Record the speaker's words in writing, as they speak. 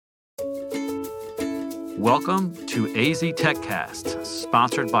Welcome to AZ TechCast,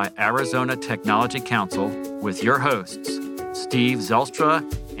 sponsored by Arizona Technology Council with your hosts, Steve Zelstra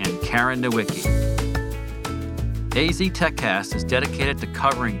and Karen Nowicki. AZ TechCast is dedicated to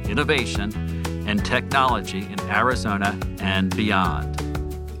covering innovation and technology in Arizona and beyond.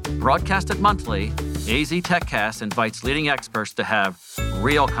 Broadcasted monthly, AZ TechCast invites leading experts to have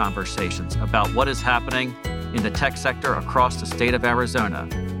real conversations about what is happening in the tech sector across the state of Arizona.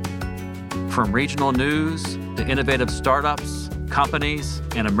 From regional news to innovative startups, companies,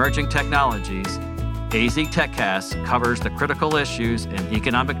 and emerging technologies, AZ TechCast covers the critical issues and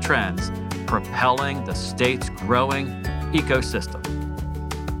economic trends propelling the state's growing ecosystem.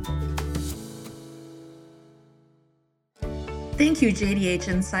 Thank you, JDH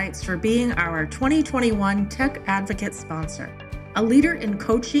Insights, for being our 2021 Tech Advocate sponsor. A leader in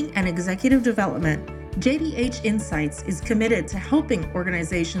coaching and executive development, JDH Insights is committed to helping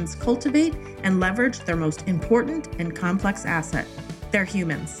organizations cultivate and leverage their most important and complex asset, their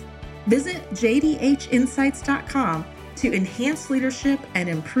humans. Visit jdhinsights.com to enhance leadership and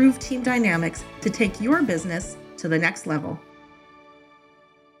improve team dynamics to take your business to the next level.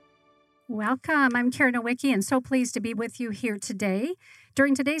 Welcome. I'm Karen Nowicki, and so pleased to be with you here today.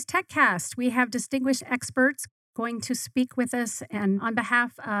 During today's TechCast, we have distinguished experts going to speak with us and on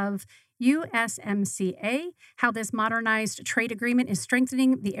behalf of USMCA, how this modernized trade agreement is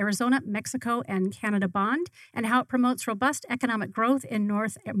strengthening the Arizona-Mexico-Canada Bond, and how it promotes robust economic growth in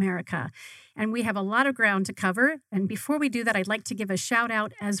North America. And we have a lot of ground to cover. And before we do that, I'd like to give a shout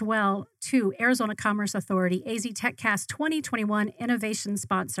out as well to Arizona Commerce Authority, AZ TechCast 2021 innovation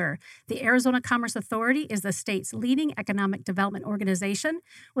sponsor. The Arizona Commerce Authority is the state's leading economic development organization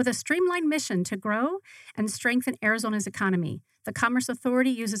with a streamlined mission to grow and strengthen Arizona's economy. The Commerce Authority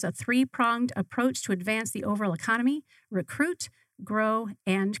uses a three-pronged approach to advance the overall economy: recruit, grow,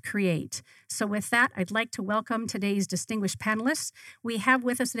 and create. So with that, I'd like to welcome today's distinguished panelists. We have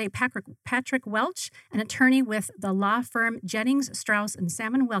with us today Patrick Welch, an attorney with the law firm Jennings, Strouss, and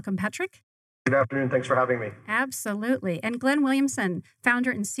Salmon. Welcome, Patrick. Good afternoon. Thanks for having me. Absolutely. And Glenn Williamson, founder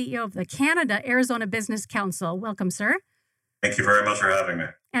and CEO of the Canada-Arizona Business Council. Welcome, sir. Thank you very much for having me.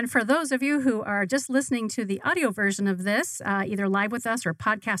 And for those of you who are just listening to the audio version of this, either live with us or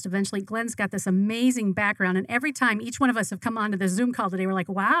podcast eventually, Glenn's got this amazing background. And every time each one of us have come onto the Zoom call today, we're like,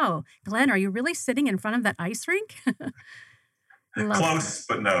 wow, Glenn, are you really sitting in front of that ice rink? Close,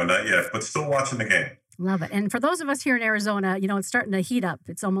 but no, not yet. But still watching the game. Love it. And for those of us here in Arizona, you know, it's starting to heat up.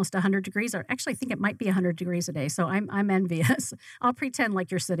 It's almost 100 degrees, or actually I think it might be 100 degrees a day. So I'm envious. I'll pretend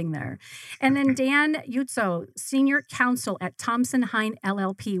like you're sitting there. And then Dan Utso, Senior Counsel at Thompson, Hine,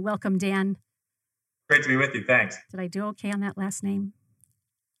 LLP. Welcome, Dan. Great to be with you. Thanks. Did I do okay on that last name?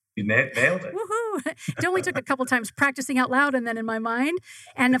 You nailed it. Woohoo! It only took a couple times practicing out loud and then in my mind.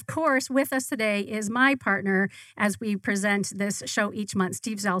 And of course, with us today is my partner as we present this show each month,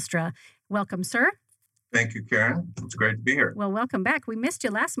 Steve Zelstra. Welcome, sir. Thank you, Karen. It's great to be here. Well, welcome back. We missed you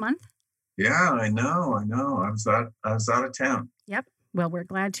last month. Yeah, I know. I was out of town. Yep. Well, we're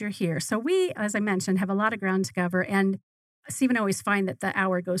glad you're here. So we, as I mentioned, have a lot of ground to cover. And Steve and I always find that the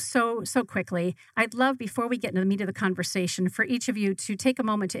hour goes so quickly. I'd love, before we get into the meat of the conversation, for each of you to take a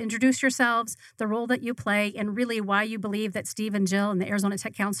moment to introduce yourselves, the role that you play, and really why you believe that Steve and Jill and the Arizona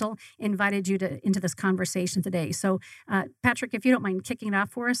Tech Council invited you into this conversation today. So, Patrick, if you don't mind kicking it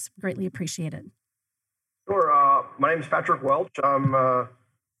off for us, greatly appreciate it. Sure. My name is Patrick Welch. I'm a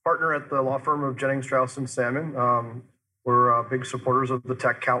partner at the law firm of Jennings, Strouss, and Salmon. We're big supporters of the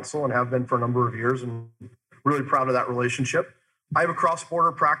Tech Council and have been for a number of years, and really proud of that relationship. I have a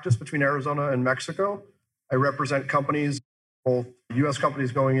cross-border practice between Arizona and Mexico. I represent companies, both U.S.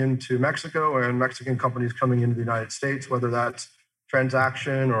 companies going into Mexico and Mexican companies coming into the United States, whether that's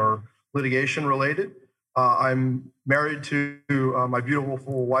transaction or litigation related. I'm married to my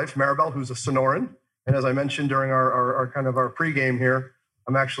beautiful wife, Maribel, who's a Sonoran. And as I mentioned during our pregame here,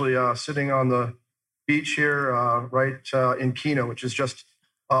 I'm actually sitting on the beach here right in Kino, which is just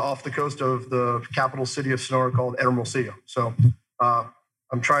off the coast of the capital city of Sonora called Hermosillo. So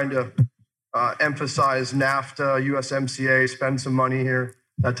I'm trying to emphasize NAFTA, USMCA, spend some money here,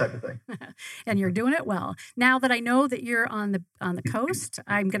 that type of thing. And you're doing it well. Now that I know that you're on the coast,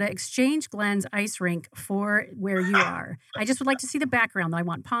 I'm going to exchange Glenn's ice rink for where you are. I just would like to see the background. I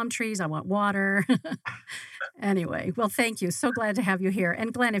want palm trees. I want water. Anyway, well, thank you. So glad to have you here.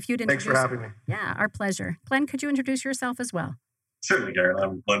 And Glenn, if you'd introduce... Thanks for having me. Yeah, our pleasure. Glenn, could you introduce yourself as well? Certainly, Karen.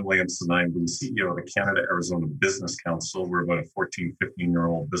 I'm Glenn Williamson. I'm the CEO of the Canada-Arizona Business Council. We're about a 14,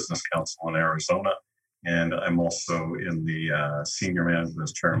 15-year-old business council in Arizona. And I'm also in the senior management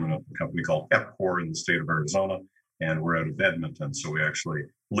as chairman of a company called EPCOR in the state of Arizona. And we're out of Edmonton. So we actually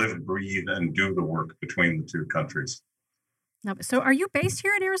live, breathe, and do the work between the two countries. So are you based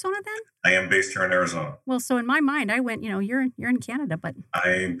here in Arizona then? I am based here in Arizona. Well, so in my mind, I went, you're in Canada, but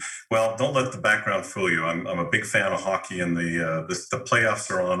Well, don't let the background fool you. I'm a big fan of hockey, and the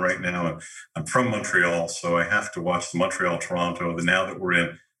playoffs are on right now. And I'm from Montreal, so I have to watch the Montreal-Toronto. Now that we're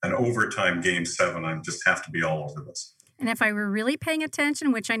in an overtime Game 7, I just have to be all over this. And if I were really paying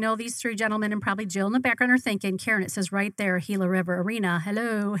attention, which I know these three gentlemen and probably Jill in the background are thinking, Karen, it says right there, Gila River Arena.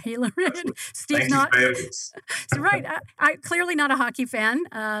 Hello, Gila River. Steve's not. So right, I clearly not a hockey fan.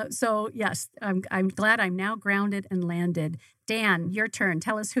 So yes, I'm glad I'm now grounded and landed. Dan, your turn.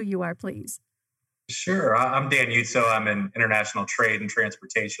 Tell us who you are, please. Sure. I'm Dan Utso. I'm an international trade and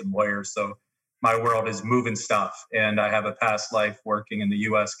transportation lawyer. So my world is moving stuff. And I have a past life working in the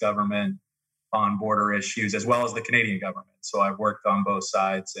U.S. government on border issues, as well as the Canadian government. So I've worked on both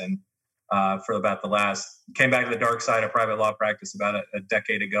sides. And for about came back to the dark side of private law practice about a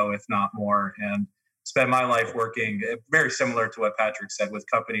decade ago, if not more, and spent my life working very similar to what Patrick said with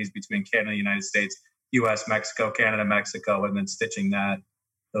companies between Canada, United States, US, Mexico, Canada, Mexico, and then stitching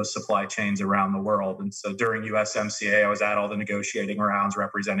those supply chains around the world. And so during USMCA, I was at all the negotiating rounds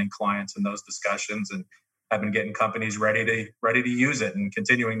representing clients in those discussions, and I've been getting companies ready to use it and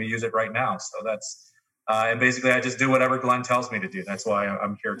continuing to use it right now. So that's and basically I just do whatever Glenn tells me to do. That's why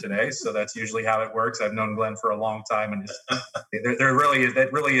I'm here today. So that's usually how it works. I've known Glenn for a long time, and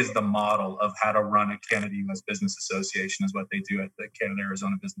that really is the model of how to run a Canada-U.S. Business Association, is what they do at the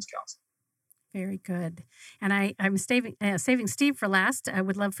Canada-Arizona Business Council. Very good. And I'm saving Steve for last. I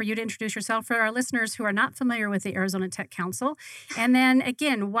would love for you to introduce yourself for our listeners who are not familiar with the Arizona Tech Council. And then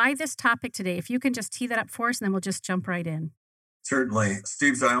again, why this topic today? If you can just tee that up for us, and then we'll just jump right in. Certainly.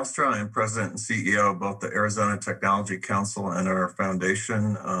 Steve Zylstra. I'm president and CEO of both the Arizona Technology Council and our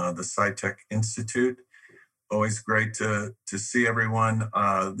foundation, the SciTech Institute. Always great to see everyone.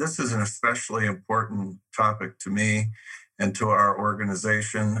 This is an especially important topic to me and to our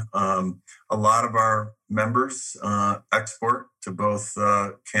organization. A lot of our members export to both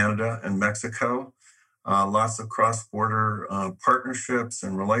Canada and Mexico. Lots of cross-border partnerships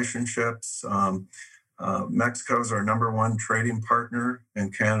and relationships. Mexico's our number one trading partner,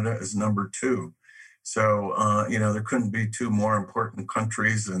 and Canada is number two. So, there couldn't be two more important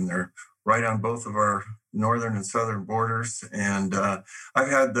countries, and they're right on both of our northern and southern borders. And I've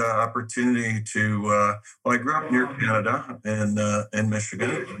had the opportunity to, I grew up near Canada in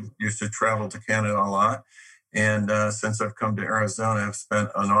Michigan. Used to travel to Canada a lot. And since I've come to Arizona, I've spent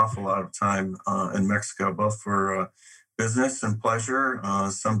an awful lot of time in Mexico, both for business and pleasure,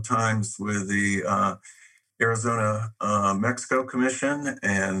 sometimes with the Arizona-Mexico Commission,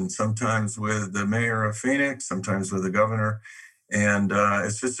 and sometimes with the mayor of Phoenix, sometimes with the governor. And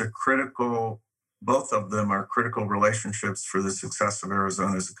it's just both of them are critical relationships for the success of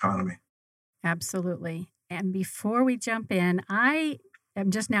Arizona's economy. Absolutely. And before we jump in, I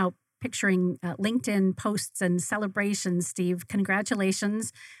am just now picturing LinkedIn posts and celebrations. Steve,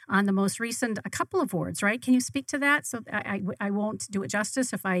 congratulations on the most recent, a couple of awards, right? Can you speak to that? So I won't do it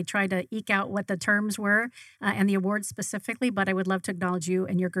justice if I try to eke out what the terms were and the awards specifically, but I would love to acknowledge you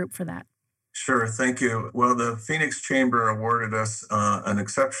and your group for that. Sure, thank you. Well, the Phoenix Chamber awarded us an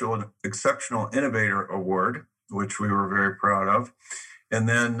Exceptional Innovator Award, which we were very proud of. And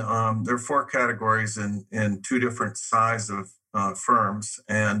then there are 4 categories in 2 different sizes of firms.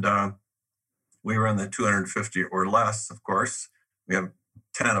 And we were in the 250 or less, of course. We have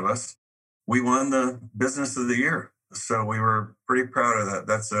 10 of us. We won the Business of the Year. So we were pretty proud of that.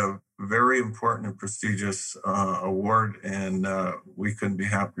 That's a very important and prestigious award, and we couldn't be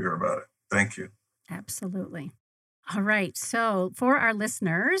happier about it. Thank you. Absolutely. All right. So for our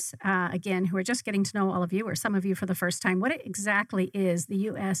listeners, again, who are just getting to know all of you or some of you for the first time, what exactly is the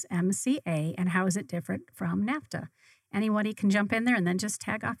USMCA and how is it different from NAFTA? Anybody can jump in there and then just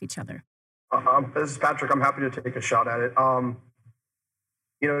tag off each other. This is Patrick. I'm happy to take a shot at it.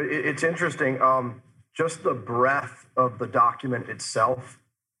 It's interesting. Just the breadth of the document itself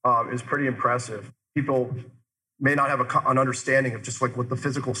is pretty impressive. People may not have an understanding of just like what the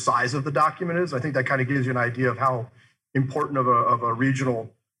physical size of the document is. I think that kind of gives you an idea of how important of a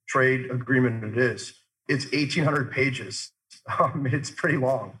regional trade agreement it is. It's 1,800 pages. It's pretty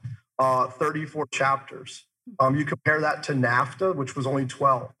long, 34 chapters. You compare that to NAFTA, which was only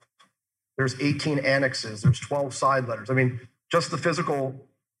 12. There's 18 annexes. There's 12 side letters. I mean, just the physical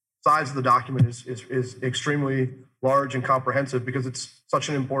size of the document is extremely large and comprehensive because it's such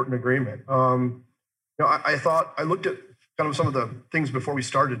an important agreement. I looked at kind of some of the things before we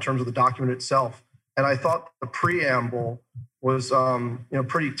started in terms of the document itself, and I thought the preamble was,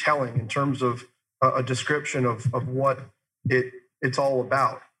 pretty telling in terms of a description of what it it's all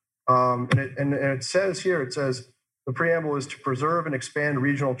about. And it says here, the preamble is to preserve and expand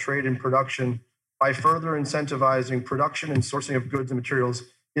regional trade and production by further incentivizing production and sourcing of goods and materials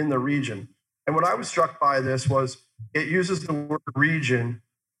in the region. And what I was struck by this was it uses the word region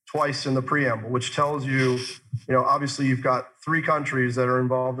twice in the preamble, which tells you, obviously you've got 3 countries that are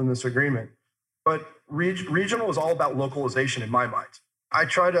involved in this agreement. But regional is all about localization in my mind. I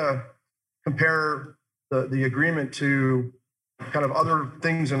try to compare the agreement to kind of other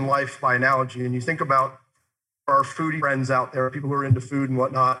things in life by analogy. And you think about our foodie friends out there, people who are into food and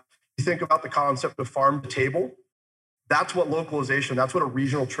whatnot. You think about the concept of farm to table. That's what localization, that's what a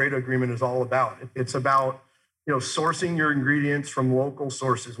regional trade agreement is all about. It's about sourcing your ingredients from local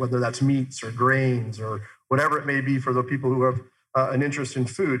sources, whether that's meats or grains or whatever it may be for the people who have an interest in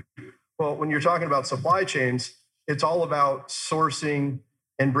food. Well, when you're talking about supply chains, it's all about sourcing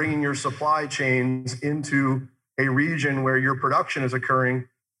and bringing your supply chains into a region where your production is occurring,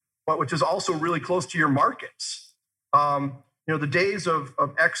 but which is also really close to your markets. The days of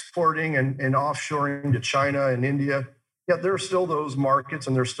exporting and offshoring to China and India, there are still those markets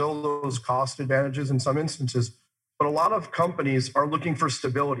and there's still those cost advantages in some instances. But a lot of companies are looking for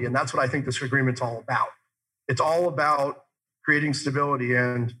stability. And that's what I think this agreement's all about. It's all about creating stability,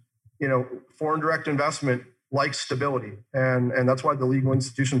 and, foreign direct investment likes stability. And that's why the legal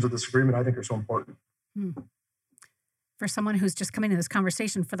institutions of this agreement, I think, are so important. For someone who's just coming to this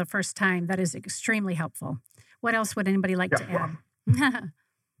conversation for the first time, that is extremely helpful. What else would anybody like to add?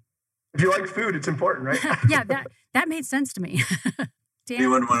 If you like food, it's important, right? Yeah, that made sense to me. Dan?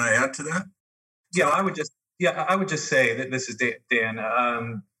 Anyone want to add to that? Yeah, I would just say that this is Dan.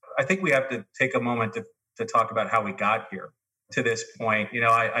 I think we have to take a moment to talk about how we got here to this point.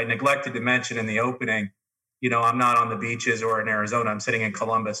 I neglected to mention in the opening, I'm not on the beaches or in Arizona. I'm sitting in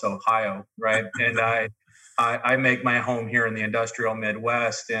Columbus, Ohio, right? And I make my home here in the industrial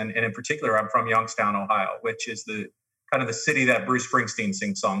Midwest, and in particular, I'm from Youngstown, Ohio, which is the kind of the city that Bruce Springsteen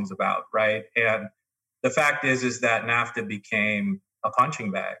sings songs about, right? And the fact is that NAFTA became a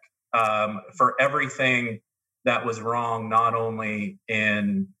punching bag for everything that was wrong, not only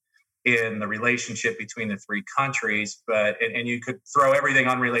in the relationship between the 3 countries, but and you could throw everything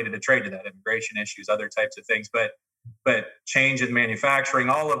unrelated to trade to that, immigration issues, other types of things, but change in manufacturing,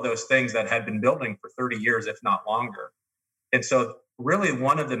 all of those things that had been building for 30 years, if not longer. And so really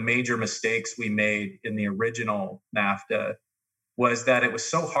one of the major mistakes we made in the original NAFTA was that it was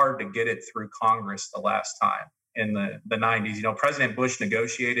so hard to get it through Congress the last time in the 90s. President Bush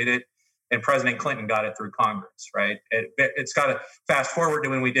negotiated it and President Clinton got it through Congress, right? It's got to fast forward to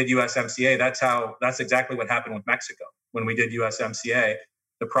when we did USMCA. That's exactly what happened with Mexico. When we did USMCA,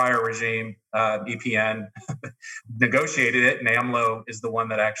 the prior regime, EPN, negotiated it, and AMLO is the one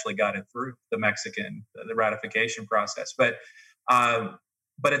that actually got it through the ratification process. But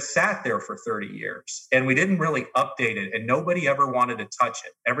it sat there for 30 years, and we didn't really update it, and nobody ever wanted to touch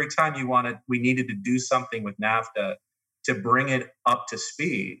it. Every time we needed to do something with NAFTA to bring it up to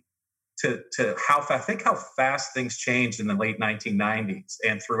speed, to how fast things changed in the late 1990s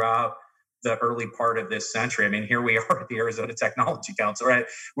and throughout the early part of this century. I mean, here we are at the Arizona Technology Council, right,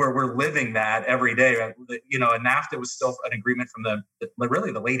 where we're living that every day. And NAFTA was still an agreement from the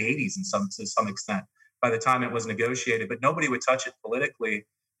late 80s to some extent by the time it was negotiated, but nobody would touch it politically.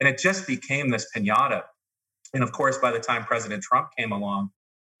 And it just became this piñata. And of course, by the time President Trump came along,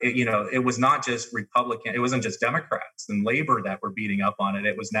 it was not just Republican, it wasn't just Democrats and labor that were beating up on it.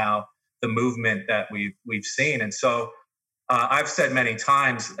 It was now the movement that we've seen. And so I've said many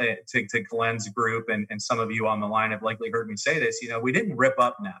times to Glenn's group, and some of you on the line have likely heard me say this, we didn't rip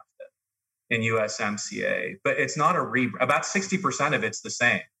up NAFTA in USMCA, but it's not about 60% of it's the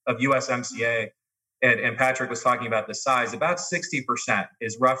same of USMCA. And Patrick was talking about the size. About 60%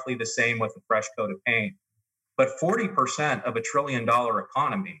 is roughly the same with a fresh coat of paint. But 40% of $1 trillion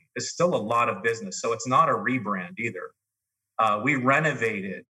economy is still a lot of business. So it's not a rebrand either. We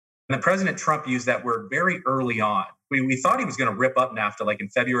renovated. And President Trump used that word very early on. We thought he was going to rip up NAFTA like in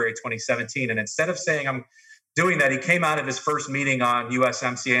February 2017. And instead of saying, I'm doing that, he came out of his first meeting on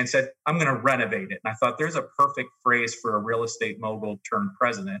USMCA and said, I'm going to renovate it. And I thought there's a perfect phrase for a real estate mogul turned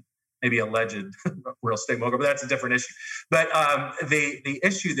president, maybe alleged real estate mogul, but that's a different issue. But the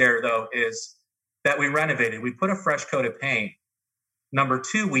issue there, though, is that we renovated. We put a fresh coat of paint. Number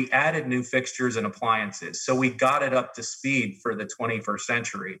 2, we added new fixtures and appliances. So we got it up to speed for the 21st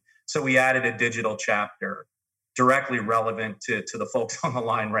century. So we added a digital chapter directly relevant to the folks on the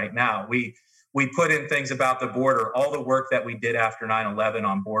line right now. We put in things about the border, all the work that we did after 9/11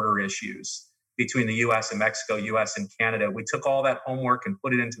 on border issues between the U.S. and Mexico, U.S. and Canada. We took all that homework and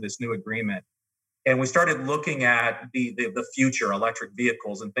put it into this new agreement. And we started looking at the future, electric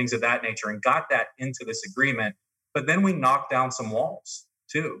vehicles and things of that nature, and got that into this agreement. But then we knocked down some walls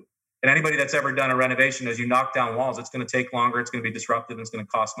too. And anybody that's ever done a renovation, as you knock down walls, it's going to take longer, it's going to be disruptive, and it's going to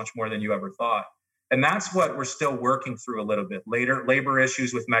cost much more than you ever thought. And that's what we're still working through a little bit later. Labor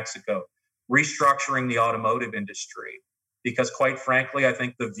issues with Mexico, restructuring the automotive industry. Because quite frankly, I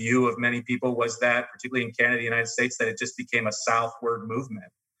think the view of many people was that, particularly in Canada, the United States, that it just became a southward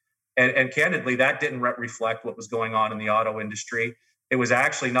movement. And candidly, that didn't reflect what was going on in the auto industry. It was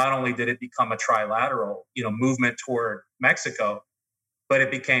actually, not only did it become a trilateral, movement toward Mexico, but it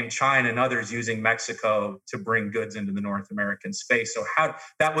became China and others using Mexico to bring goods into the North American space. So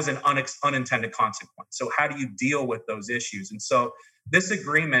that was an unintended consequence. So how do you deal with those issues? And so this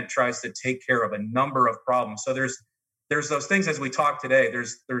agreement tries to take care of a number of problems. So there's those things, as we talk today,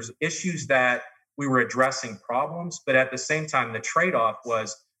 there's issues that we were addressing problems, but at the same time, the trade-off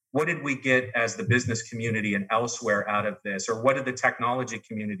was, what did we get as the business community and elsewhere out of this? Or what did the technology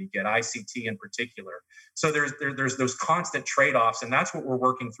community get, ICT in particular? So there's those constant trade-offs, and that's what we're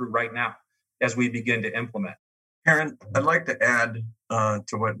working through right now as we begin to implement. Karen, I'd like to add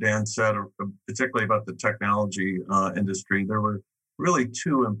to what Dan said, particularly about the technology industry. There were really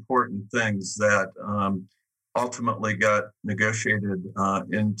two important things that ultimately got negotiated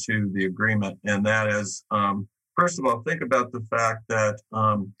into the agreement, and that is, first of all, think about the fact that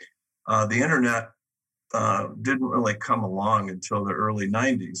the internet didn't really come along until the early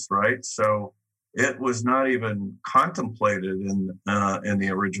 90s, right? So it was not even contemplated in the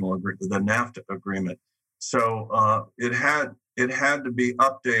original the NAFTA agreement. So it had to be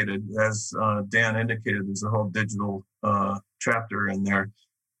updated, as Dan indicated. There's a whole digital chapter in there.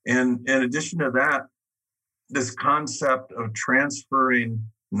 And in addition to that, this concept of transferring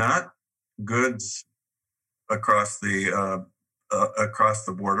not goods across the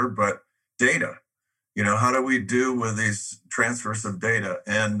border, but data. How do we do with these transfers of data?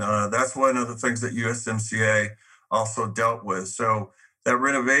 And that's one of the things that USMCA also dealt with. So that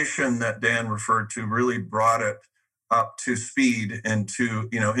renovation that Dan referred to really brought it up to speed into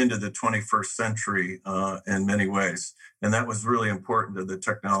the 21st century in many ways. And that was really important to the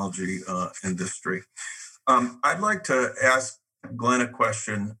technology industry. I'd like to ask Glenn a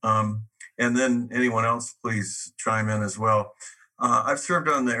question, and then anyone else, please chime in as well. I've served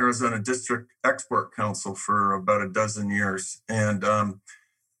on the Arizona District Export Council for about a dozen years, and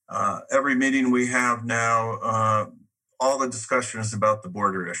every meeting we have now, all the discussion is about the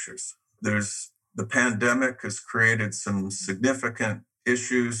border issues. The pandemic has created some significant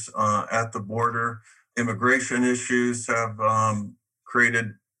issues at the border. Immigration issues have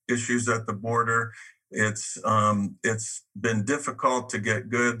created issues at the border. It's been difficult to get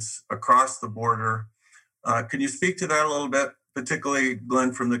goods across the border. Can you speak to that a little bit, particularly,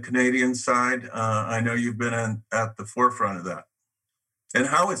 Glenn, from the Canadian side? I know you've been at the forefront of that, and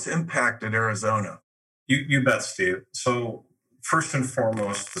how it's impacted Arizona. You bet, Steve. So first and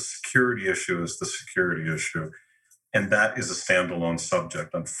foremost, the security issue is the security issue, and that is a standalone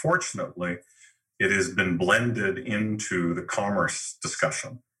subject. Unfortunately, it has been blended into the commerce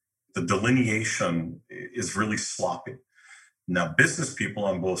discussion. The delineation is really sloppy. Now, business people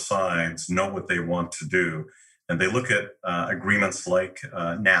on both sides know what they want to do, and they look at agreements like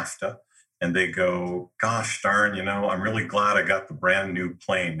NAFTA, and they go, gosh darn, I'm really glad I got the brand new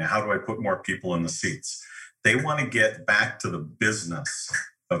plane. Now, how do I put more people in the seats? They want to get back to the business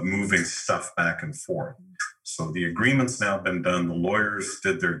of moving stuff back and forth. So the agreement's now been done. The lawyers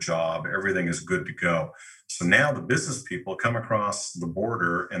did their job. Everything is good to go. So now the business people come across the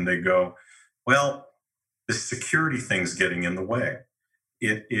border and they go, well, the security thing's getting in the way.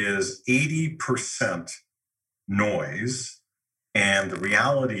 It is 80% noise. And the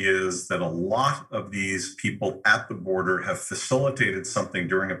reality is that a lot of these people at the border have facilitated something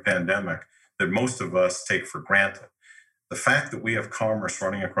during a pandemic that most of us take for granted. The fact that we have commerce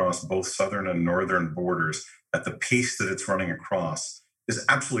running across both southern and northern borders at the pace that it's running across is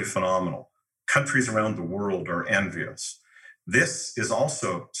absolutely phenomenal. Countries around the world are envious. This is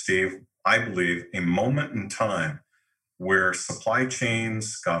also, Steve, I believe, a moment in time where supply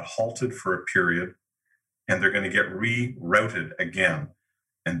chains got halted for a period and they're going to get rerouted again.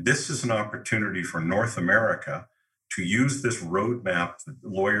 And this is an opportunity for North America to use this roadmap that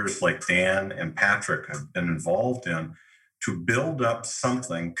lawyers like Dan and Patrick have been involved in to build up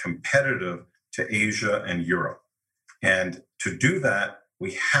something competitive to Asia and Europe. And to do that,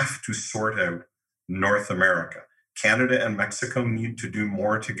 we have to sort out North America. Canada and Mexico need to do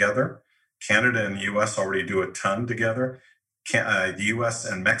more together. Canada and the US already do a ton together. The US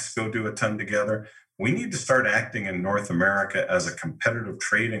and Mexico do a ton together. We need to start acting in North America as a competitive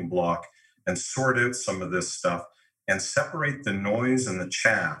trading bloc and sort out some of this stuff and separate the noise and the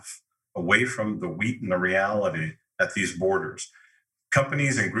chaff away from the wheat and the reality at these borders.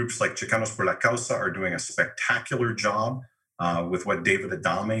 Companies and groups like Chicanos por la Causa are doing a spectacular job with what David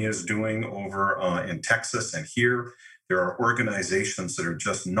Adame is doing over in Texas. And here, there are organizations that are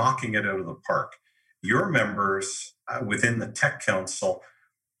just knocking it out of the park. Your members within the Tech Council,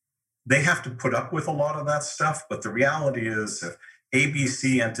 they have to put up with a lot of that stuff. But the reality is, if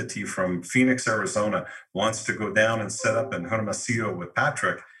ABC entity from Phoenix, Arizona wants to go down and set up in Hermosillo with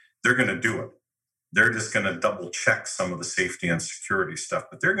Patrick, they're going to do it. They're just going to double check some of the safety and security stuff,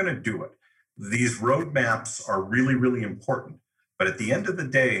 but they're going to do it. These roadmaps are really, really important. But at the end of the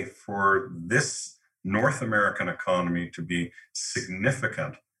day, for this North American economy to be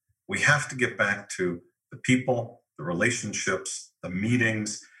significant, we have to get back to the people, the relationships, the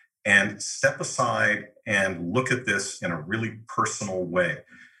meetings, and step aside and look at this in a really personal way.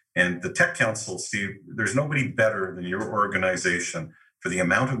 And the Tech Council, Steve, there's nobody better than your organization for the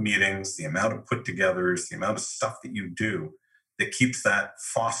amount of meetings, the amount of put-togethers, the amount of stuff that you do that keeps that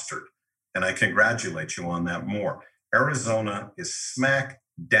fostered. And I congratulate you on that more. Arizona is smack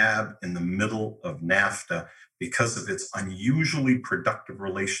dab in the middle of NAFTA because of its unusually productive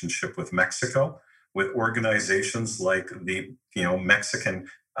relationship with Mexico, with organizations like the Mexican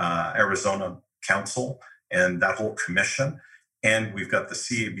Arizona Council and that whole commission. And we've got the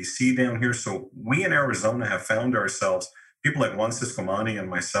CABC down here. So we in Arizona have found ourselves, people like Juan Ciscomani and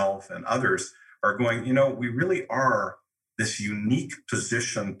myself and others are going, we really are this unique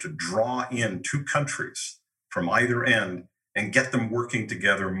position to draw in two countries from either end and get them working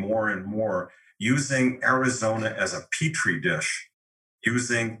together more and more, using Arizona as a petri dish,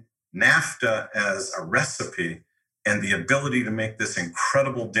 using NAFTA as a recipe, and the ability to make this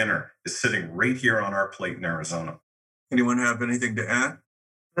incredible dinner is sitting right here on our plate in Arizona. Anyone have anything to add?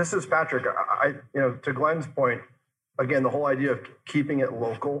 This is Patrick. To Glenn's point, again, the whole idea of keeping it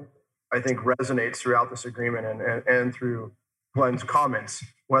local, I think resonates throughout this agreement and through Glenn's comments,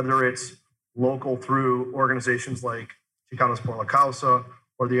 whether it's local through organizations like Chicanos por la Causa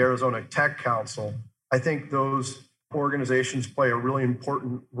or the Arizona Tech Council. I think those organizations play a really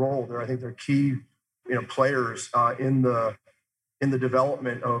important role there. I think they're key, players in the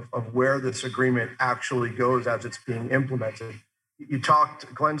development of where this agreement actually goes as it's being implemented.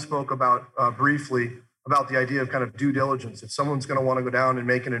 Glenn spoke about briefly about the idea of kind of due diligence. If someone's going to want to go down and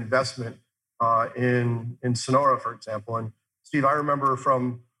make an investment in Sonora, for example. And Steve, I remember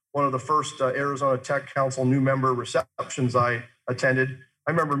from one of the first Arizona Tech Council new member receptions I attended,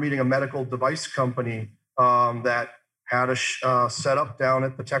 I remember meeting a medical device company that had a set up down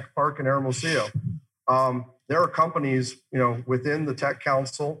at the Tech Park in Hermosillo. There are companies, within the Tech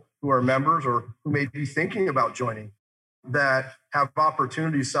Council who are members or who may be thinking about joining that have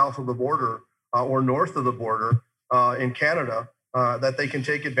opportunities south of the border or north of the border in Canada that they can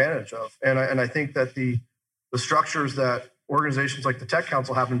take advantage of. And I think that the structures that organizations like the Tech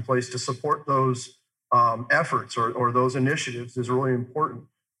Council have in place to support those efforts or those initiatives is really important.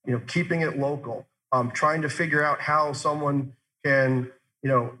 Keeping it local, trying to figure out how someone can,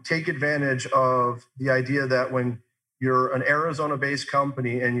 take advantage of the idea that when you're an Arizona-based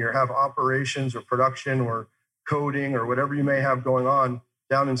company and you have operations or production or coding or whatever you may have going on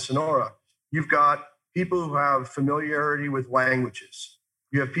down in Sonora, you've got people who have familiarity with languages.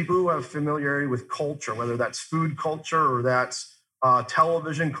 You have people who have familiarity with culture, whether that's food culture or that's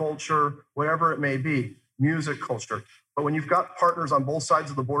television culture, whatever it may be, music culture. But when you've got partners on both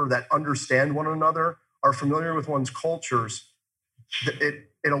sides of the border that understand one another, are familiar with one's cultures, it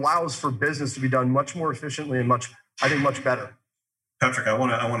allows for business to be done much more efficiently and much better. Patrick, I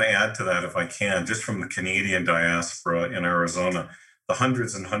want to add to that if I can, just from the Canadian diaspora in Arizona, the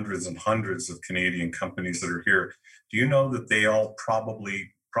hundreds and hundreds and hundreds of Canadian companies that are here. Do you know that they all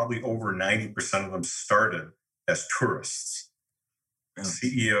probably over 90% of them started as tourists? And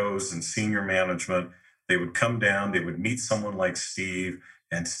CEOs and senior management, they would come down, they would meet someone like Steve,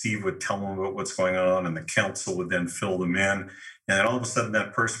 and Steve would tell them about what's going on, and the council would then fill them in. And then all of a sudden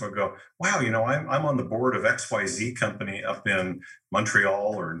that person would go, wow, I'm on the board of XYZ company up in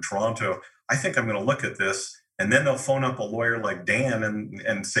Montreal or in Toronto. I think I'm going to look at this. And then they'll phone up a lawyer like Dan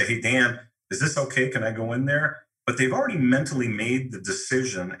and say, hey, Dan, is this okay? Can I go in there? But they've already mentally made the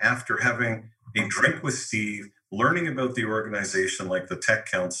decision after having a drink with Steve, learning about the organization like the Tech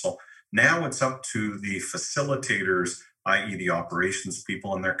Council. Now it's up to the facilitators, i.e. the operations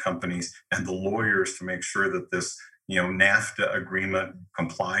people in their companies, and the lawyers to make sure that this NAFTA agreement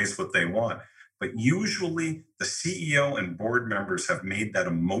complies what they want. But usually the CEO and board members have made that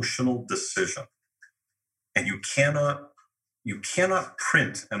emotional decision. And you cannot You cannot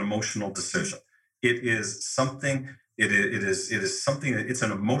print an emotional decision. It is something. It is something that it's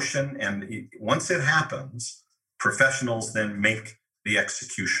an emotion, and once it happens, professionals then make the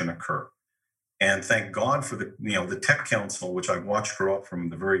execution occur. And thank God for the Tech Council, which I've watched grow up from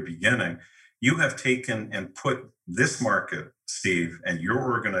the very beginning. You have taken and put this market, Steve, and your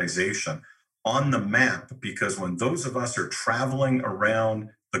organization on the map, because when those of us are traveling around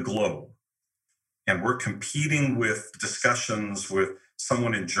the globe and we're competing with discussions with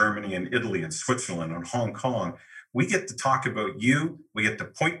someone in Germany and Italy and Switzerland and Hong Kong, we get to talk about you, we get to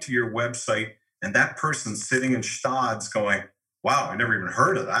point to your website, and that person sitting in Stad's going, wow, I never even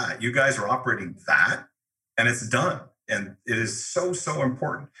heard of that. You guys are operating that, and it's done. And it is so, so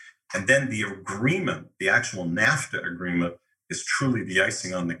important. And then the agreement, the actual NAFTA agreement, is truly the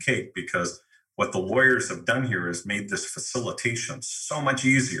icing on the cake, because what the lawyers have done here is made this facilitation so much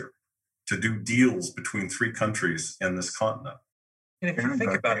easier to do deals between three countries in this continent. And if you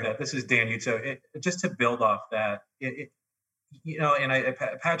think about that, this is Dan Uto, just to build off that,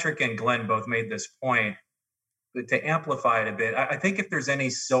 Patrick and Glenn both made this point, but to amplify it a bit, I think if there's any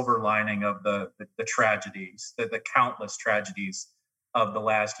silver lining of the tragedies, the countless tragedies of the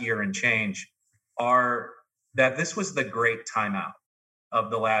last year and change, are that this was the great timeout of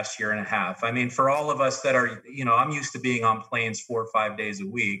the last year and a half. I mean, for all of us that are, I'm used to being on planes 4 or 5 days a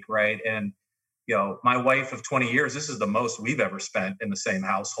week, right? And my wife of 20 years, this is the most we've ever spent in the same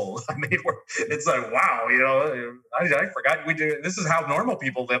household. I mean, it's like, wow, I forgot we do. This is how normal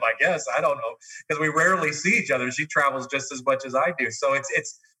people live, I guess. I don't know, because we rarely see each other. She travels just as much as I do. So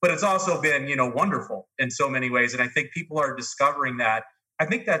but it's also been, wonderful in so many ways. And I think people are discovering that. I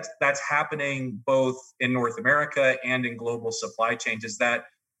think that's happening both in North America and in global supply chains, is that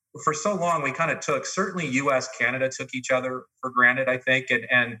for so long we kind of certainly US, Canada took each other for granted, I think,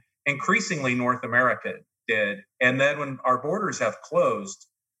 and increasingly North America did. And then when our borders have closed,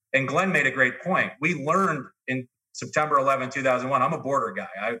 and Glenn made a great point, we learned in September 11, 2001, I'm a border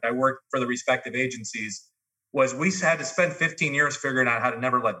guy. I worked for the respective agencies, was we had to spend 15 years figuring out how to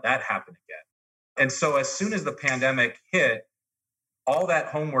never let that happen again. And so as soon as the pandemic hit, all that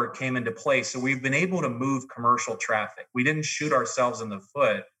homework came into place. So we've been able to move commercial traffic. We didn't shoot ourselves in the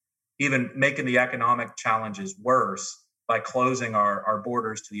foot, even making the economic challenges worse by closing our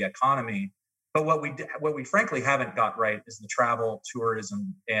borders to the economy. But what we frankly haven't got right is the travel,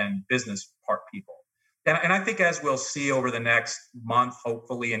 tourism, and business part people. And I think as we'll see over the next month,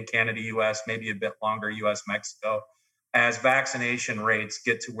 hopefully in Canada, US, maybe a bit longer, US, Mexico, as vaccination rates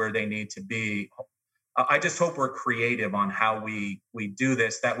get to where they need to be, I just hope we're creative on how we do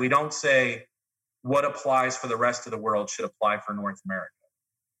this, that we don't say what applies for the rest of the world should apply for North America.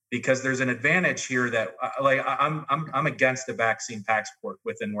 Because there's an advantage here that, I'm against the vaccine passport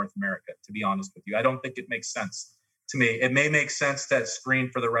within North America, to be honest with you. I don't think it makes sense to me. It may make sense to screen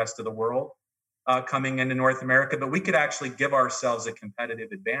for the rest of the world coming into North America, but we could actually give ourselves a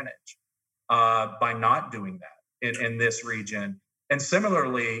competitive advantage by not doing that in this region. And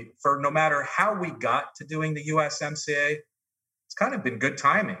similarly, for no matter how we got to doing the USMCA, it's kind of been good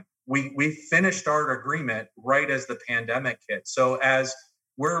timing. We finished our agreement right as the pandemic hit. So as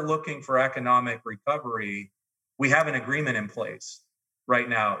we're looking for economic recovery, we have an agreement in place right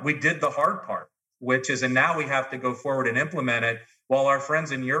now. We did the hard part, and now we have to go forward and implement it, while our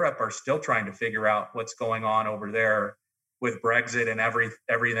friends in Europe are still trying to figure out what's going on over there with Brexit and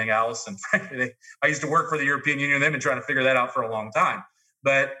everything else. And frankly, I used to work for the European Union. They've been trying to figure that out for a long time.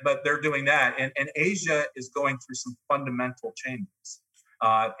 But they're doing that. And Asia is going through some fundamental changes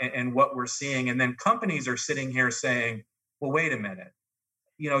and what we're seeing. And then companies are sitting here saying, well, wait a minute.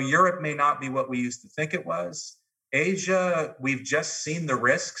 Europe may not be what we used to think it was. Asia, we've just seen the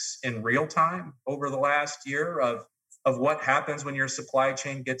risks in real time over the last year of what happens when your supply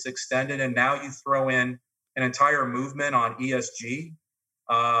chain gets extended. And now you throw in an entire movement on ESG,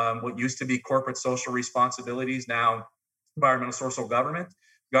 what used to be corporate social responsibilities, now environmental social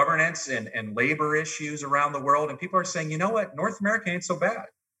governance and labor issues around the world. And people are saying, you know what, North America ain't so bad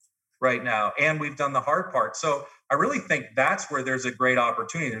right now. And we've done the hard part. So I really think that's where there's a great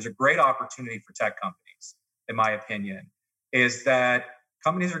opportunity. There's a great opportunity for tech companies, in my opinion, is that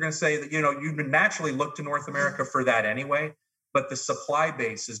companies are going to say that, you naturally look to North America for that anyway, but the supply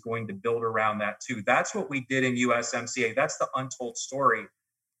base is going to build around that too. That's what we did in USMCA. That's the untold story,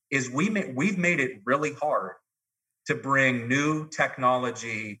 is we've made it really hard to bring new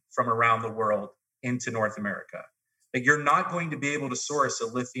technology from around the world into North America. Like, you're not going to be able to source a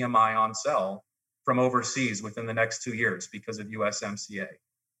lithium-ion cell from overseas within the next 2 years because of USMCA,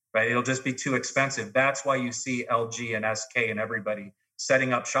 right? It'll just be too expensive. That's why you see LG and SK and everybody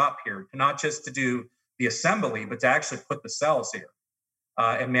setting up shop here, not just to do the assembly, but to actually put the cells here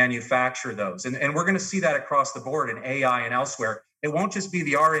and manufacture those. And we're going to see that across the board in AI and elsewhere. It won't just be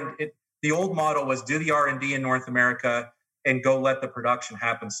the R&D. The old model was do the R&D in North America and go let the production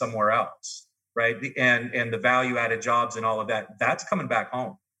happen somewhere else, right? And the value-added jobs and all of that, that's coming back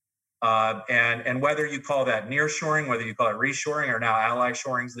home. And whether you call that nearshoring, whether you call it reshoring, or now ally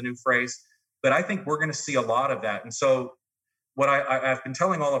shoring is the new phrase, but I think we're going to see a lot of that. And so what I've been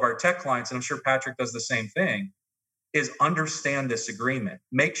telling all of our tech clients, and I'm sure Patrick does the same thing, is understand this agreement.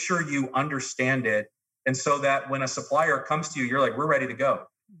 Make sure you understand it. And so that when a supplier comes to you, you're like, we're ready to go.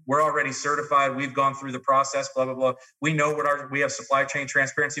 We're already certified. We've gone through the process, blah, blah, blah. We know we have supply chain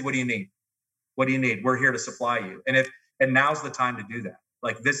transparency. What do you need? What do you need? We're here to supply you. And now's the time to do that.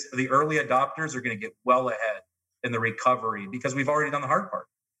 Like this, the early adopters are going to get well ahead in the recovery because we've already done the hard part.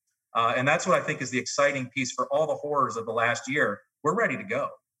 And that's what I think is the exciting piece for all the horrors of the last year. We're ready to go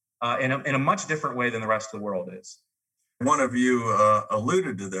in a much different way than the rest of the world is. One of you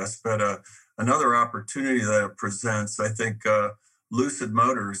alluded to this, but another opportunity that it presents, I think Lucid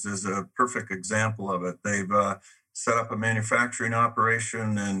Motors is a perfect example of it. They've set up a manufacturing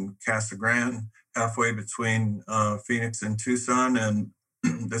operation in Casa Grande, halfway between Phoenix and Tucson. And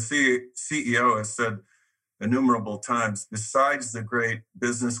the CEO has said innumerable times, besides the great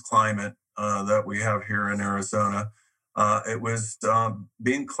business climate that we have here in Arizona, it was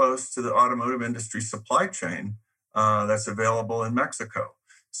being close to the automotive industry supply chain that's available in Mexico.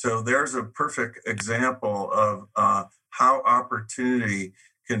 So there's a perfect example of how opportunity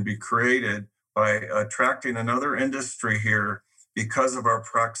can be created by attracting another industry here because of our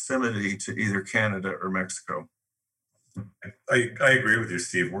proximity to either Canada or Mexico. I agree with you,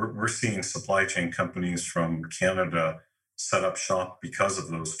 Steve. We're seeing supply chain companies from Canada set up shop because of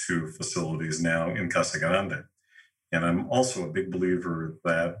those two facilities now in Casa Grande. And I'm also a big believer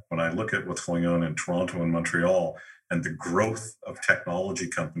that when I look at what's going on in Toronto and Montreal and the growth of technology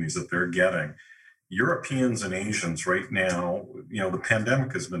companies that they're getting, Europeans and Asians right now, the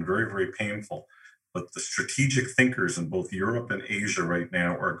pandemic has been very, very painful. But the strategic thinkers in both Europe and Asia right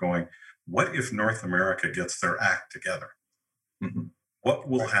now are going, what if North America gets their act together? Mm-hmm. What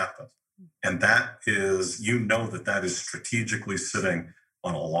will happen? And that is, that is strategically sitting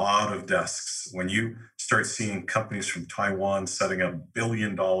on a lot of desks. When you start seeing companies from Taiwan setting up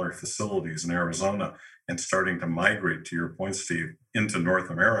billion-dollar facilities in Arizona and starting to migrate, to your point, Steve, into North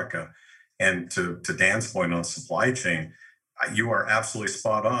America, and to Dan's point on supply chain, you are absolutely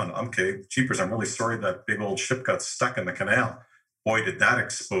spot on. Okay, jeepers, I'm really sorry that big old ship got stuck in the canal. Boy, did that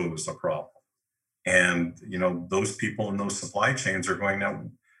expose a problem. And, those people in those supply chains are going, now,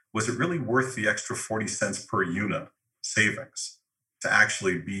 was it really worth the extra 40 cents per unit savings to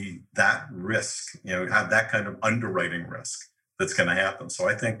actually be that risk, have that kind of underwriting risk that's going to happen? So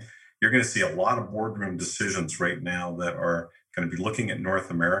I think you're going to see a lot of boardroom decisions right now that are going to be looking at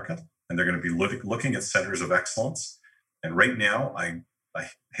North America, and they're going to be looking at centers of excellence. And right now, I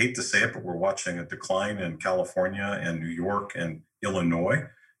hate to say it, but we're watching a decline in California and New York and Illinois,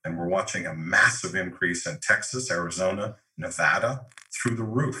 and we're watching a massive increase in Texas, Arizona, Nevada, through the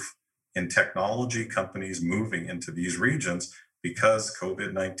roof in technology companies moving into these regions because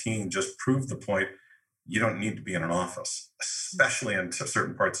COVID-19 just proved the point. You don't need to be in an office, especially in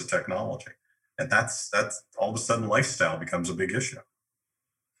certain parts of technology. And that's all of a sudden lifestyle becomes a big issue.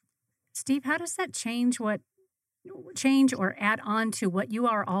 Steve, how does that change or add on to what you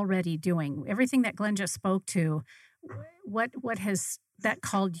are already doing? Everything that Glenn just spoke to, what has that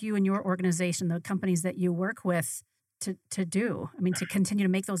called you and your organization, the companies that you work with, to do? I mean, to continue to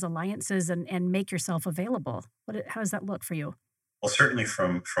make those alliances and make yourself available. How does that look for you? Well, certainly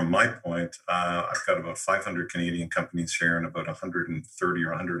from my point, I've got about 500 Canadian companies here and about 130 or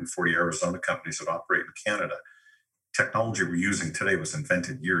 140 Arizona companies that operate in Canada. Technology we're using today was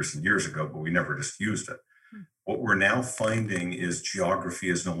invented years and years ago, but we never just used it. What we're now finding is geography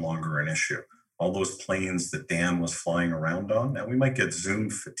is no longer an issue. All those planes that Dan was flying around on, now we might get Zoom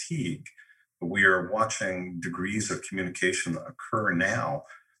fatigue, but we are watching degrees of communication occur now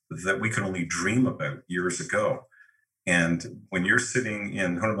that we could only dream about years ago. And when you're sitting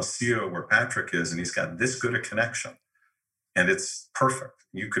in Hermosillo, where Patrick is, and he's got this good a connection, and it's perfect,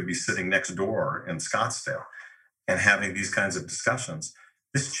 you could be sitting next door in Scottsdale and having these kinds of discussions.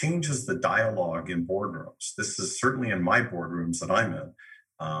 This changes the dialogue in boardrooms. This is certainly in my boardrooms that I'm in.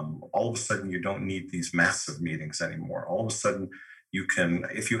 All of a sudden, you don't need these massive meetings anymore. All of a sudden, you can,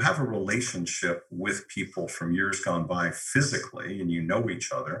 if you have a relationship with people from years gone by physically and you know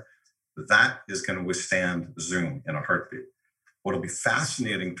each other, that is going to withstand Zoom in a heartbeat. What'll be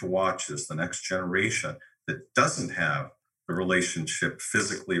fascinating to watch is the next generation that doesn't have the relationship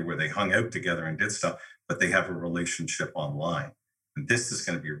physically where they hung out together and did stuff, but they have a relationship online. And this is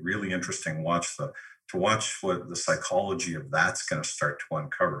going to be really interesting to watch what the psychology of that's going to start to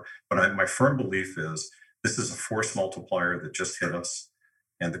uncover. But my firm belief is this is a force multiplier that just hit us.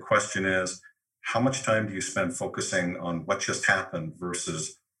 And the question is, how much time do you spend focusing on what just happened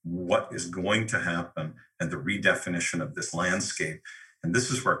versus what is going to happen and the redefinition of this landscape? And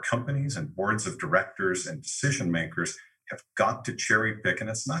this is where companies and boards of directors and decision makers have got to cherry pick. And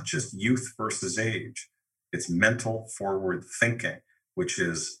it's not just youth versus age. It's mental forward thinking, which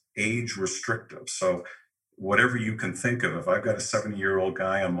is age restrictive. So whatever you can think of, if I've got a 70-year-old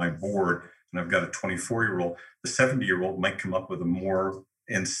guy on my board and I've got a 24-year-old, the 70-year-old might come up with a more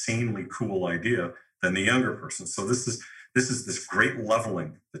insanely cool idea than the younger person. So this is this great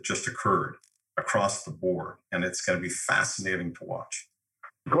leveling that just occurred across the board, and it's going to be fascinating to watch.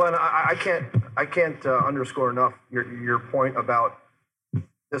 Glenn, I can't underscore enough your point about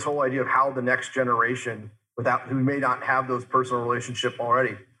this whole idea of how the next generation, who may not have those personal relationship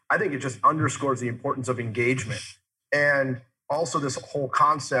already, I think it just underscores the importance of engagement and also this whole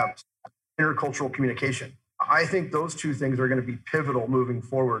concept, intercultural communication. I think those two things are going to be pivotal moving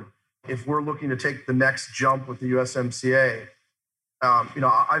forward. If we're looking to take the next jump with the USMCA,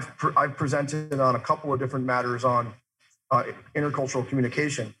 I've presented on a couple of different matters on intercultural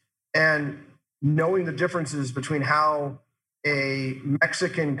communication, and knowing the differences between how a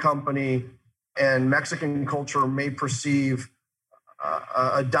Mexican company and Mexican culture may perceive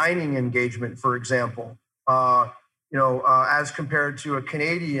a dining engagement, for example, as compared to a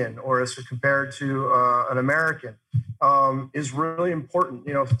Canadian or as compared to an American, is really important.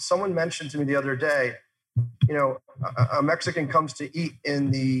 Someone mentioned to me the other day, a Mexican comes to eat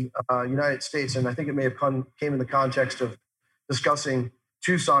in the United States, and I think it may have came in the context of discussing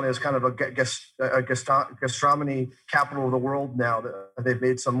Tucson as kind of a gastronomy capital of the world now that they've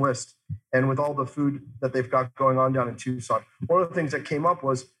made some list. And with all the food that they've got going on down in Tucson, one of the things that came up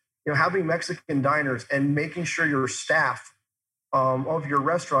was, having Mexican diners and making sure your staff of your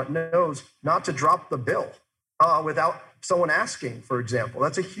restaurant knows not to drop the bill without someone asking, for example.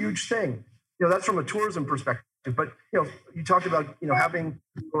 That's a huge thing. That's from a tourism perspective. But, you talked about, having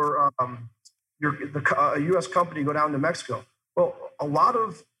a U.S. company go down to Mexico. Well, a lot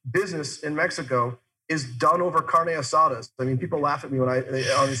of business in Mexico is done over carne asadas. I mean, people laugh at me when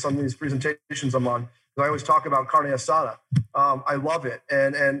on some of these presentations I'm on, because I always talk about carne asada. I love it.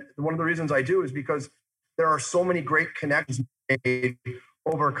 And one of the reasons I do is because there are so many great connections made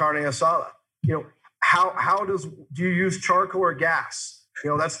over carne asada. Do you use charcoal or gas?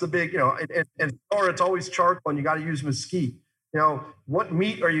 That's the big, or it's always charcoal and you got to use mesquite. What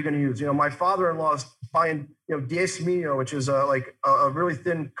meat are you going to use? My father-in-law is buying, diez millo, which is a really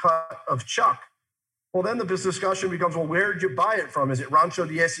thin cut of chuck. Well, then the discussion becomes, well, where did you buy it from? Is it Rancho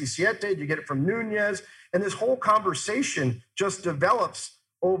 17? Did you get it from Nunez? And this whole conversation just develops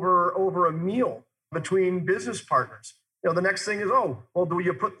over a meal between business partners. The next thing is, do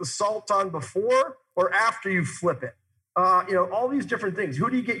you put the salt on before or after you flip it? All these different things. Who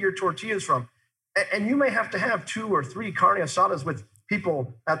do you get your tortillas from? And you may have to have 2 or 3 carne asadas with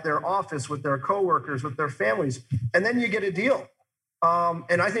people at their office, with their coworkers, with their families, and then you get a deal.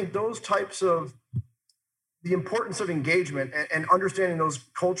 And I think those types of the importance of engagement and understanding those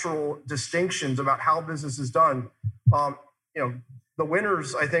cultural distinctions about how business is done, the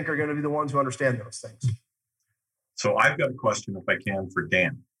winners, I think, are going to be the ones who understand those things. So I've got a question, if I can, for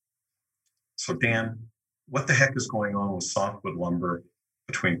Dan. So Dan, what the heck is going on with softwood lumber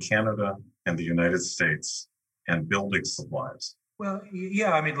between Canada and the United States and building supplies? Well,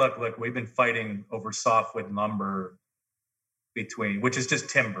 yeah, I mean, look, we've been fighting over softwood lumber which is just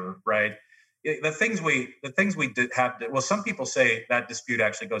timber, right? The things we did have to, well, some people say that dispute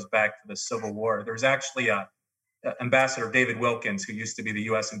actually goes back to the Civil War. There's actually Ambassador David Wilkins, who used to be the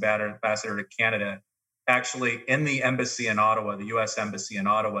U.S. ambassador to Canada, actually in the embassy in Ottawa, the U.S. embassy in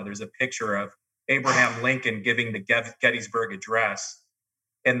Ottawa, there's a picture of Abraham Lincoln giving the Gettysburg Address,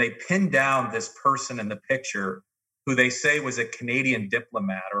 and they pinned down this person in the picture who they say was a Canadian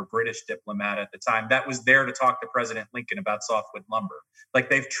diplomat or British diplomat at the time that was there to talk to President Lincoln about softwood lumber. Like,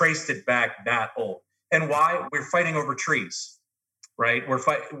 they've traced it back that old. And why? We're fighting over trees, right?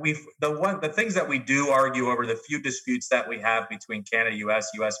 The things that we do argue over, the few disputes that we have between Canada, US,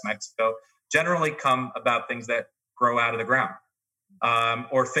 Mexico, generally come about things that grow out of the ground,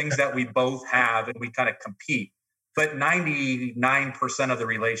 or things that we both have and we kind of compete. But 99% of the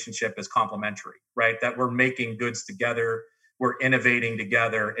relationship is complementary, right? That we're making goods together, we're innovating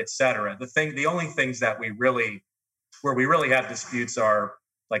together, et cetera. The only things that where we really have disputes are,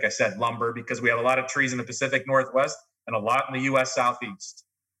 like I said, lumber, because we have a lot of trees in the Pacific Northwest and a lot in the U.S. Southeast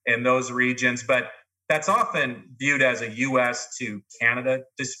in those regions. But that's often viewed as a U.S. to Canada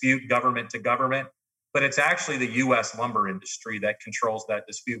dispute, government to government. But it's actually the U.S. lumber industry that controls that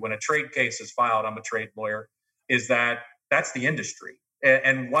dispute. When a trade case is filed, I'm a trade lawyer, that's the industry.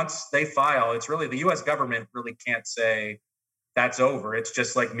 And once they file, it's really the U.S. government really can't say that's over. It's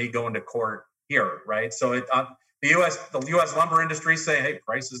just like me going to court here, right? So the U.S. lumber industry is saying, hey,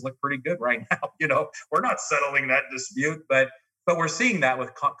 prices look pretty good right now. We're not settling that dispute, but we're seeing that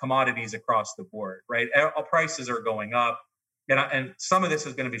with commodities across the board, right? All prices are going up, and some of this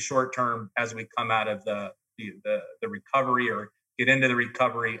is going to be short term as we come out of the recovery or get into the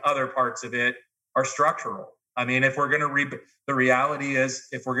recovery. Other parts of it are structural. I mean, if we're going to the reality is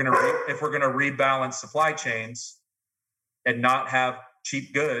if we're going to rebalance supply chains and not have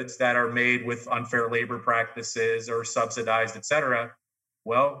cheap goods that are made with unfair labor practices or subsidized, et cetera,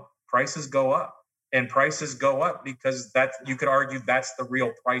 well, prices go up. And prices go up because you could argue that's the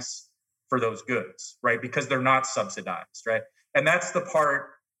real price for those goods, right? Because they're not subsidized, right? And that's the part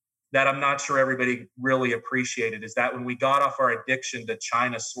that I'm not sure everybody really appreciated, is that when we got off our addiction to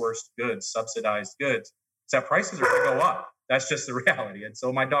China-sourced goods, subsidized goods, is that prices are going to go up. That's just the reality. And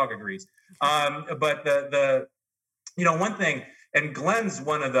so my dog agrees. But one thing, and Glenn's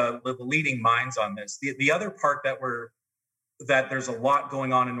one of the leading minds on this. The other part that there's a lot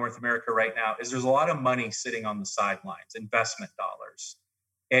going on in North America right now is there's a lot of money sitting on the sidelines, investment dollars.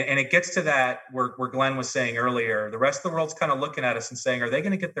 And it gets to that where Glenn was saying earlier, the rest of the world's kind of looking at us and saying, are they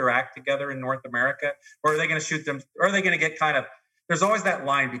going to get their act together in North America? Or are they going to shoot them? Or are they going to get there's always that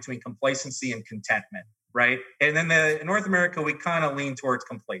line between complacency and contentment, right? And then in North America, we kind of lean towards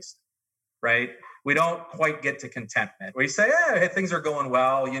complacent, right? We don't quite get to contentment. We say, hey, things are going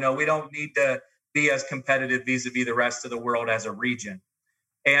well. We don't need to be as competitive vis-a-vis the rest of the world as a region.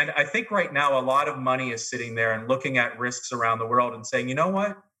 And I think right now, a lot of money is sitting there and looking at risks around the world and saying, you know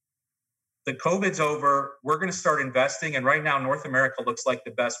what? The COVID's over. We're going to start investing. And right now, North America looks like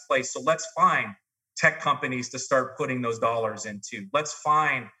the best place. So let's find tech companies to start putting those dollars into. Let's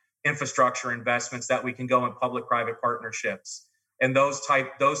find infrastructure investments that we can go in public-private partnerships and those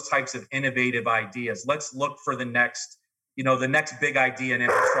types of innovative ideas. Let's look for the next big idea in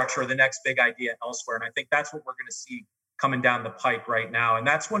infrastructure, or the next big idea elsewhere. And I think that's what we're going to see coming down the pike right now. And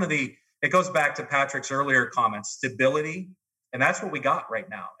that's it goes back to Patrick's earlier comments, stability. And that's what we got right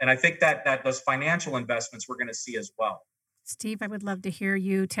now. And I think that those financial investments we're going to see as well. Steve, I would love to hear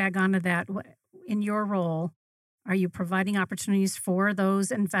you tag onto that. In your role, are you providing opportunities for those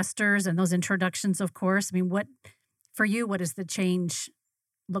investors and those introductions, of course? I mean, what does the change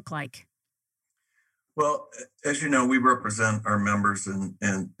look like? Well, as you know, we represent our members and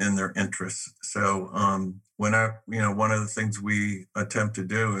their interests. So one of the things we attempt to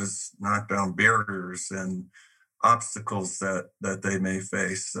do is knock down barriers and obstacles that they may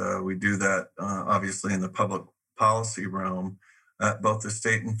face. We do that obviously in the public policy realm at both the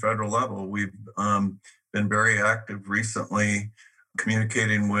state and federal level. We've been very active recently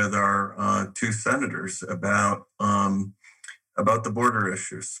communicating with our two senators about the border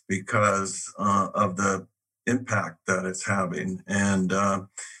issues because of the impact that it's having. And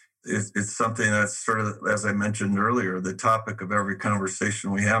it's something that's sort of, as I mentioned earlier, the topic of every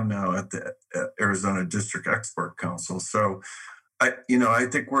conversation we have now at the Arizona District Export Council. So I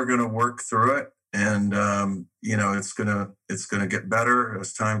think we're going to work through it, and it's going to get better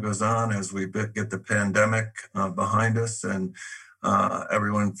as time goes on, as we get the pandemic behind us, and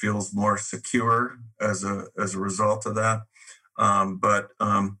everyone feels more secure as a result of that.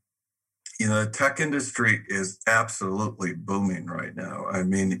 The tech industry is absolutely booming right now. I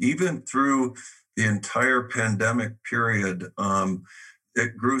mean, even through the entire pandemic period,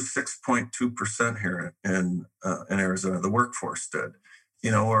 it grew 6.2% here in Arizona. The workforce did.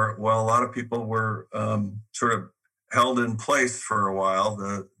 While a lot of people were sort of held in place for a while,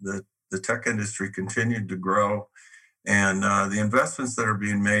 the tech industry continued to grow, and the investments that are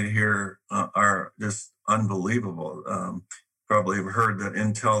being made here are just unbelievable. Probably have heard that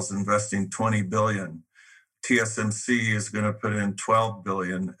Intel's investing $20 billion. TSMC is going to put in $12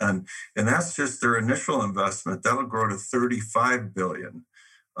 billion, and that's just their initial investment. That'll grow to $35 billion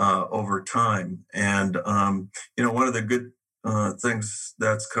over time. And one of the good things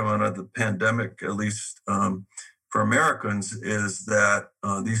that's come out of the pandemic, at least for Americans, is that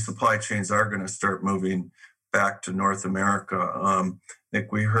these supply chains are going to start moving back to North America. I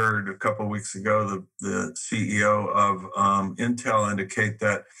think we heard a couple of weeks ago the CEO of Intel indicate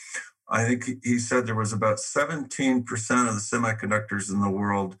that I think he said there was about 17% of the semiconductors in the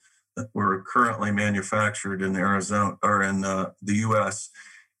world that were currently manufactured in Arizona or in the U.S.,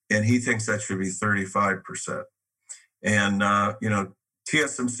 and he thinks that should be 35%. And,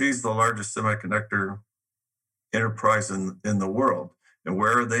 TSMC is the largest semiconductor enterprise in the world. And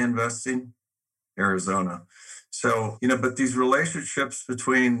where are they investing? Arizona. So, but these relationships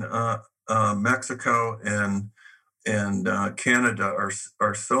between Mexico and Canada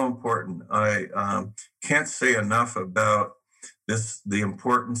are so important. I can't say enough about the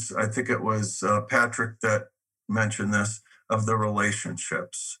importance. I think it was Patrick that mentioned this, of the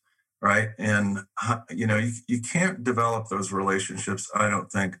relationships, right? And you can't develop those relationships, I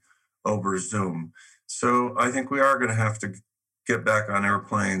don't think, over Zoom. So I think we are going to have to get back on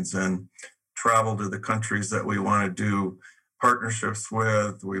airplanes and travel to the countries that we want to do partnerships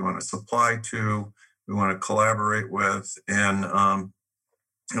with, we want to supply to, we want to collaborate with. And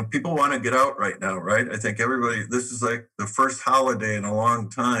people want to get out right now, right? I think this is like the first holiday in a long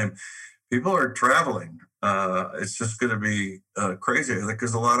time. People are traveling. It's just going to be crazy. I think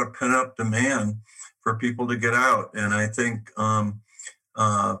there's a lot of pent-up demand for people to get out. And I think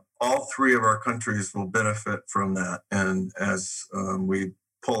all three of our countries will benefit from that. And as we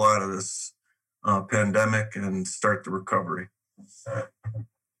pull out of this pandemic and start the recovery.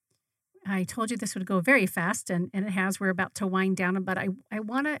 I told you this would go very fast, and it has. We're about to wind down, but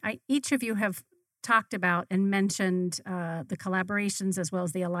each of you have talked about and mentioned the collaborations as well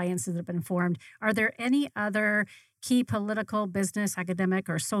as the alliances that have been formed. Are there any other key political, business, academic,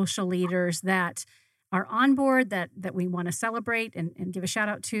 or social leaders that are on board that we want to celebrate and give a shout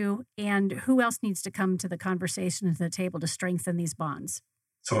out to? And who else needs to come to the conversation and to the table to strengthen these bonds?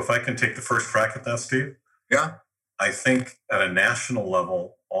 So if I can take the first crack at that, Steve? Yeah. I think at a national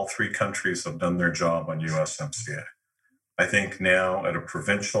level, all three countries have done their job on USMCA. I think now at a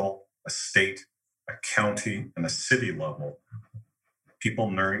provincial, a state, a county, and a city level, people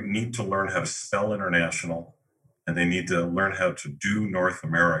need to learn how to spell international, and they need to learn how to do North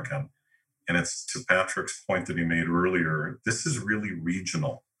American. And it's to Patrick's point that he made earlier, this is really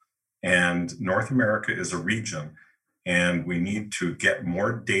regional. And North America is a region. And we need to get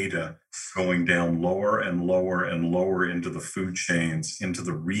more data going down lower and lower and lower into the food chains, into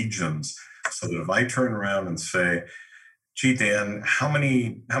the regions, so that if I turn around and say, gee, Dan, how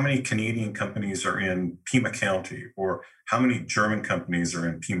many Canadian companies are in Pima County? Or how many German companies are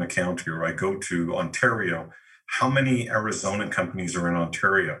in Pima County? Or I go to Ontario, how many Arizona companies are in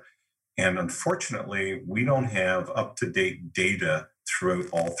Ontario? And unfortunately, we don't have up-to-date data throughout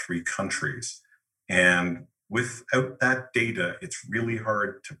all three countries. And without that data, it's really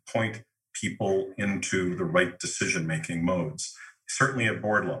hard to point people into the right decision-making modes, certainly at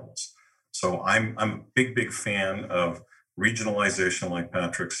board levels. So I'm a big fan of regionalization, like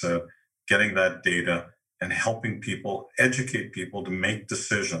Patrick said, getting that data and helping people, educate people to make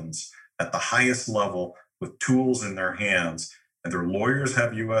decisions at the highest level with tools in their hands. And their lawyers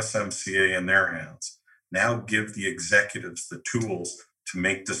have USMCA in their hands. Now give the executives the tools to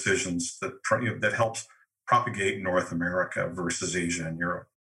make decisions that helps propagate North America versus Asia and Europe.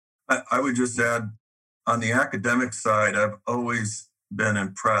 I would just add, on the academic side, I've always been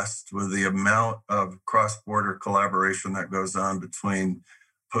impressed with the amount of cross-border collaboration that goes on between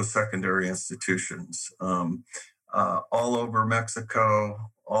post-secondary institutions. All over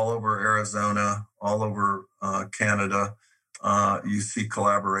Mexico, all over Arizona, all over Canada, you see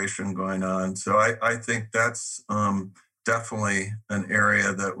collaboration going on. So I think that's definitely an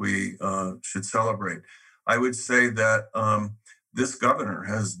area that we should celebrate. I would say that this governor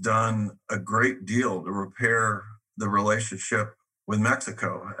has done a great deal to repair the relationship with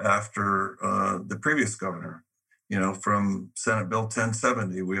Mexico after the previous governor, from Senate Bill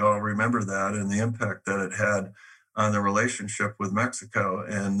 1070. We all remember that and the impact that it had on the relationship with Mexico.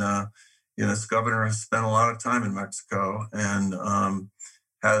 And, this governor has spent a lot of time in Mexico and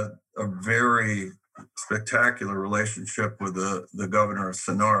had a very spectacular relationship with the governor of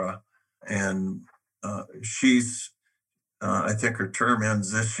Sonora. And she's, I think her term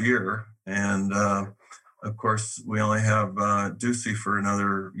ends this year. And of course, we only have Ducey for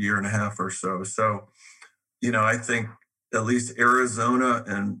another year and a half or so. So, I think at least Arizona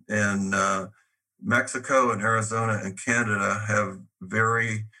and Mexico and Arizona and Canada have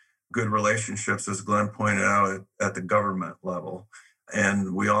very good relationships, as Glenn pointed out, at the government level.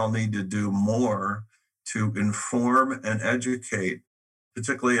 And we all need to do more to inform and educate,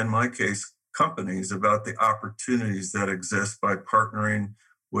 particularly in my case, companies about the opportunities that exist by partnering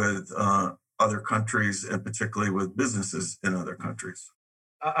with other countries and particularly with businesses in other countries.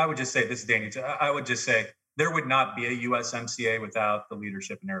 I would just say, this is Danny, I would just say there would not be a USMCA without the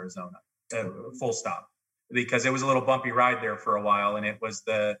leadership in Arizona, full stop, because it was a little bumpy ride there for a while. And it was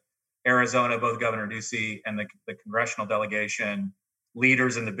the Arizona, both Governor Ducey and the congressional delegation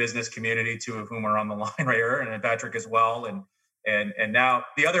leaders in the business community, two of whom are on the line right here, and Patrick as well. And now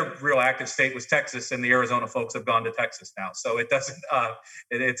the other real active state was Texas, and the Arizona folks have gone to Texas now. So it doesn't.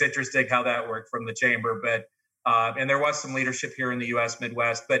 It's interesting how that worked from the chamber, but and there was some leadership here in the U.S.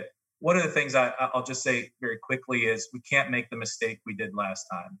 Midwest. But one of the things I'll just say very quickly is we can't make the mistake we did last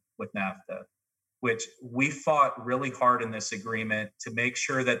time with NAFTA, which we fought really hard in this agreement to make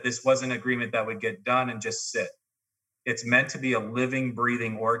sure that this was an agreement that would get done and just sit. It's meant to be a living,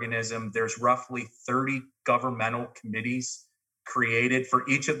 breathing organism. There's roughly 30 governmental committees created for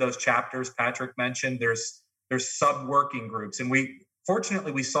each of those chapters Patrick mentioned. There's sub-working groups. And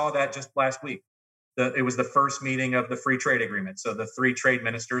fortunately, we saw that just last week. It was the first meeting of the free trade agreement. So the 3 trade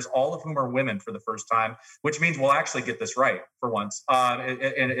ministers, all of whom are women for the first time, which means we'll actually get this right for once. And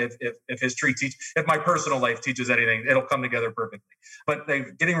if my personal life teaches anything, it'll come together perfectly. But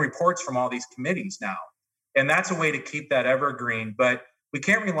they're getting reports from all these committees now. And that's a way to keep that evergreen. But we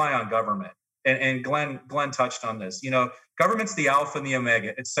can't rely on government. And Glenn touched on this. Government's the alpha and the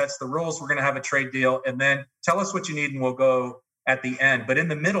omega. It sets the rules. We're going to have a trade deal. And then tell us what you need and we'll go at the end. But in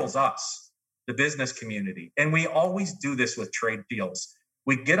the middle's us, the business community. And we always do this with trade deals.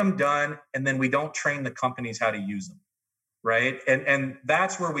 We get them done, and then we don't train the companies how to use them, right? And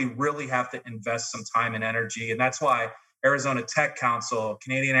that's where we really have to invest some time and energy. And that's why Arizona Tech Council,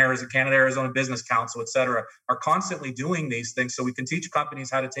 Canada Arizona Business Council, et cetera, are constantly doing these things so we can teach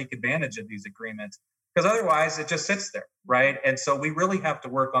companies how to take advantage of these agreements. Because otherwise, it just sits there, right? And so we really have to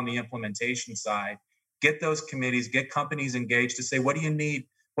work on the implementation side, get those committees, get companies engaged to say, what do you need?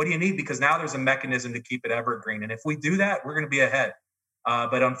 What do you need? Because now there's a mechanism to keep it evergreen. And if we do that, we're going to be ahead.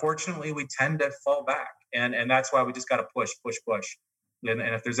 But unfortunately, we tend to fall back. And that's why we just got to push. And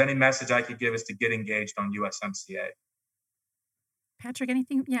if there's any message I could give is to get engaged on USMCA. Patrick,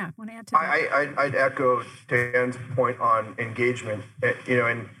 anything? Yeah, want to add to that? I'd echo Dan's point on engagement.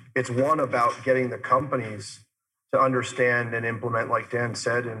 And it's one about getting the companies to understand and implement, like Dan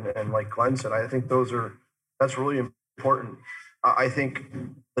said, and like Glenn said. I think that's really important. I think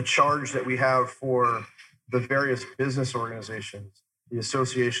the charge that we have for the various business organizations, the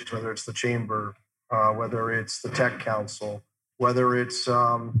associations, whether it's the chamber, whether it's the tech council, whether it's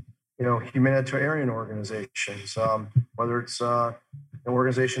humanitarian organizations, whether it's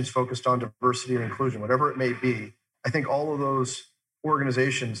organizations focused on diversity and inclusion, whatever it may be. I think all of those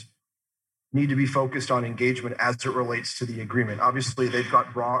organizations need to be focused on engagement as it relates to the agreement. Obviously, they've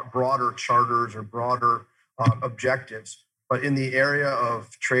got broader charters or broader objectives. But in the area of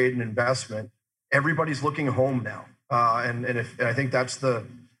trade and investment, everybody's looking home now, and I think that's the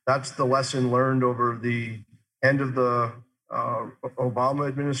lesson learned over the end of the Obama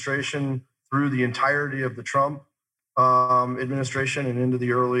administration through the entirety of the Trump administration and into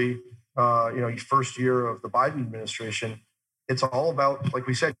the early first year of the Biden administration. It's all about, like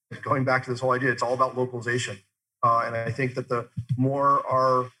we said, going back to this whole idea. It's all about localization, and I think that the more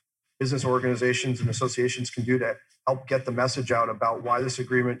our business organizations and associations can do to help get the message out about why this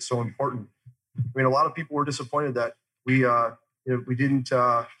agreement is so important. I mean, a lot of people were disappointed that we didn't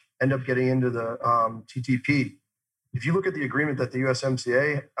end up getting into the TTP. If you look at the agreement that the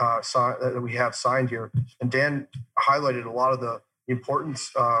USMCA that we have signed here, and Dan highlighted a lot of the important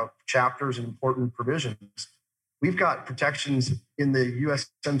chapters and important provisions, we've got protections in the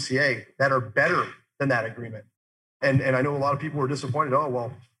USMCA that are better than that agreement. And I know a lot of people were disappointed. Oh,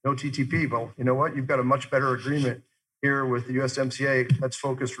 well, no TTP. Well, you know what? You've got a much better agreement here with the USMCA that's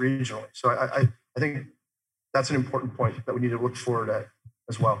focused regionally. So I think that's an important point that we need to look forward at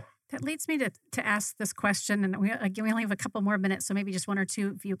as well. That leads me to ask this question, and we only have a couple more minutes, so maybe just one or two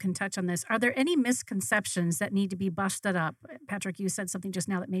of you can touch on this. Are there any misconceptions that need to be busted up? Patrick, you said something just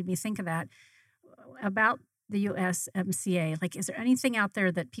now that made me think of that, about the USMCA. Like, is there anything out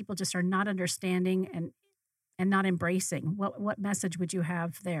there that people just are not understanding and not embracing? What message would you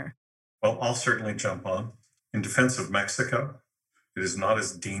have there? Well, I'll certainly jump on. In defense of Mexico, it is not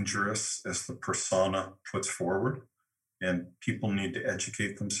as dangerous as the persona puts forward. And people need to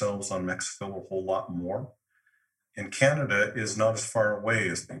educate themselves on Mexico a whole lot more. And Canada is not as far away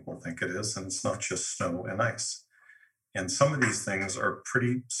as people think it is, and it's not just snow and ice. And some of these things are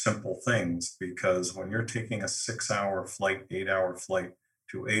pretty simple things, because when you're taking a 6-hour flight, 8-hour flight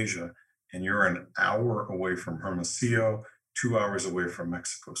to Asia, and you're an hour away from Hermosillo, 2 hours away from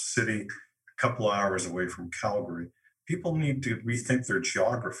Mexico City, a couple of hours away from Calgary, people need to rethink their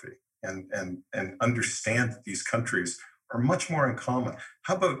geography and understand that these countries are much more in common.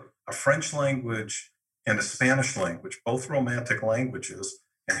 How about a French language and a Spanish language, both romantic languages,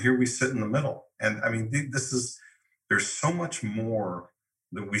 and here we sit in the middle? And I mean, there's so much more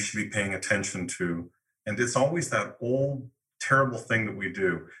that we should be paying attention to. And it's always that old terrible thing that we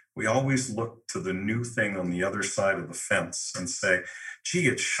do. We always look to the new thing on the other side of the fence and say, gee,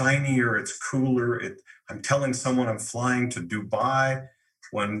 it's shinier, it's cooler. I'm telling someone I'm flying to Dubai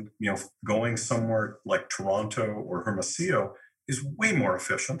when, going somewhere like Toronto or Hermosillo is way more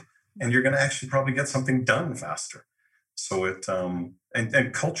efficient, and you're going to actually probably get something done faster. So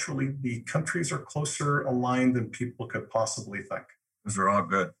and culturally, the countries are closer aligned than people could possibly think. Those are all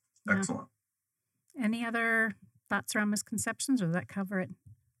good. Yeah. Excellent. Any other thoughts around misconceptions, or does that cover it?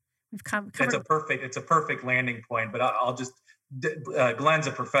 We've covered. It's a perfect landing point, but I'll just, Glenn's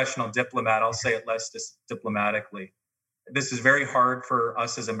a professional diplomat. I'll say it less diplomatically. This is very hard for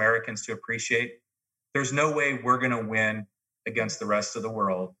us as Americans to appreciate. There's no way we're going to win against the rest of the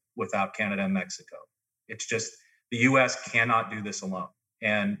world without Canada and Mexico. It's just, the U.S. cannot do this alone.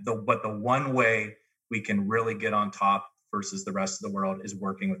 But the one way we can really get on top versus the rest of the world is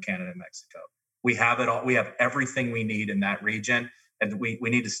working with Canada and Mexico. We have it all. We have everything we need in that region. And we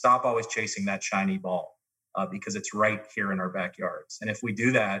need to stop always chasing that shiny ball because it's right here in our backyards. And if we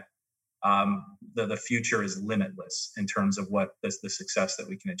do that, the future is limitless in terms of what the success that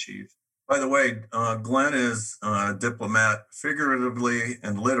we can achieve. By the way, Glenn is a diplomat figuratively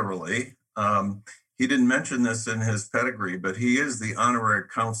and literally. He didn't mention this in his pedigree, but he is the honorary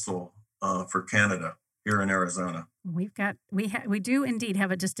consul for Canada here in Arizona. We do indeed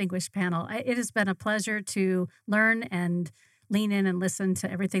have a distinguished panel. It has been a pleasure to learn and lean in and listen to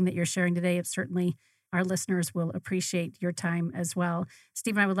everything that you're sharing today. It's certainly our listeners will appreciate your time as well.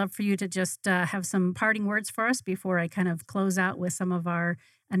 Stephen, I would love for you to just have some parting words for us before I kind of close out with some of our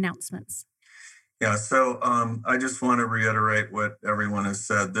announcements. Yeah, so I just want to reiterate what everyone has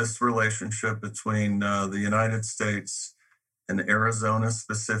said. This relationship between the United States and Arizona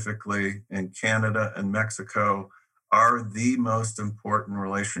specifically, and Canada and Mexico are the most important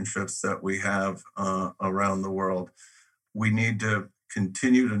relationships that we have around the world. We need to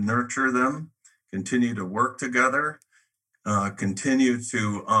continue to nurture them, continue to work together, continue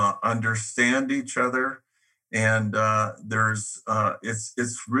to understand each other. And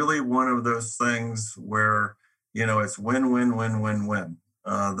it's really one of those things where, it's win, win, win, win, win.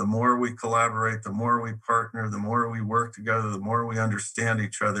 The more we collaborate, the more we partner, the more we work together, the more we understand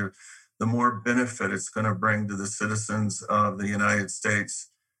each other, the more benefit it's going to bring to the citizens of the United States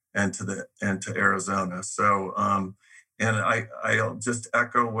and to Arizona. So, and I'll just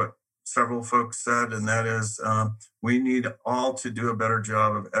echo what several folks said, and that is we need all to do a better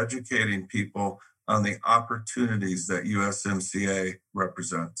job of educating people on the opportunities that USMCA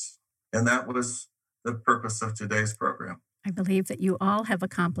represents. And that was the purpose of today's program. I believe that you all have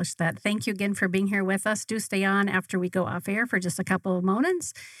accomplished that. Thank you again for being here with us. Do stay on after we go off air for just a couple of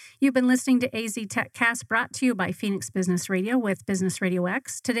moments. You've been listening to AZ TechCast, brought to you by Phoenix Business Radio with Business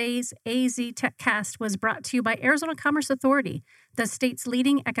RadioX. Today's AZ TechCast was brought to you by Arizona Commerce Authority, the state's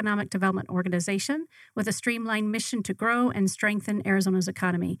leading economic development organization with a streamlined mission to grow and strengthen Arizona's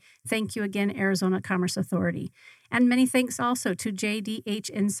economy. Thank you again, Arizona Commerce Authority. And many thanks also to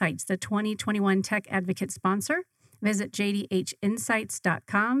JDH Insights, the 2021 Tech Advocate sponsor. Visit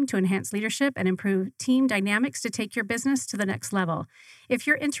jdhinsights.com to enhance leadership and improve team dynamics to take your business to the next level. If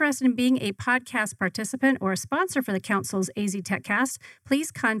you're interested in being a podcast participant or a sponsor for the Council's AZ TechCast,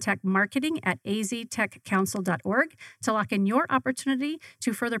 please contact marketing@aztechcouncil.org to lock in your opportunity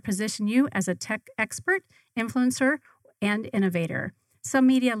to further position you as a tech expert, influencer, and innovator. Some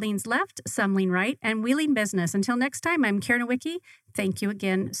media leans left, some lean right, and we lean business. Until next time, I'm Karen Nowicki. Thank you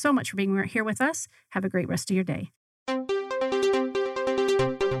again so much for being here with us. Have a great rest of your day.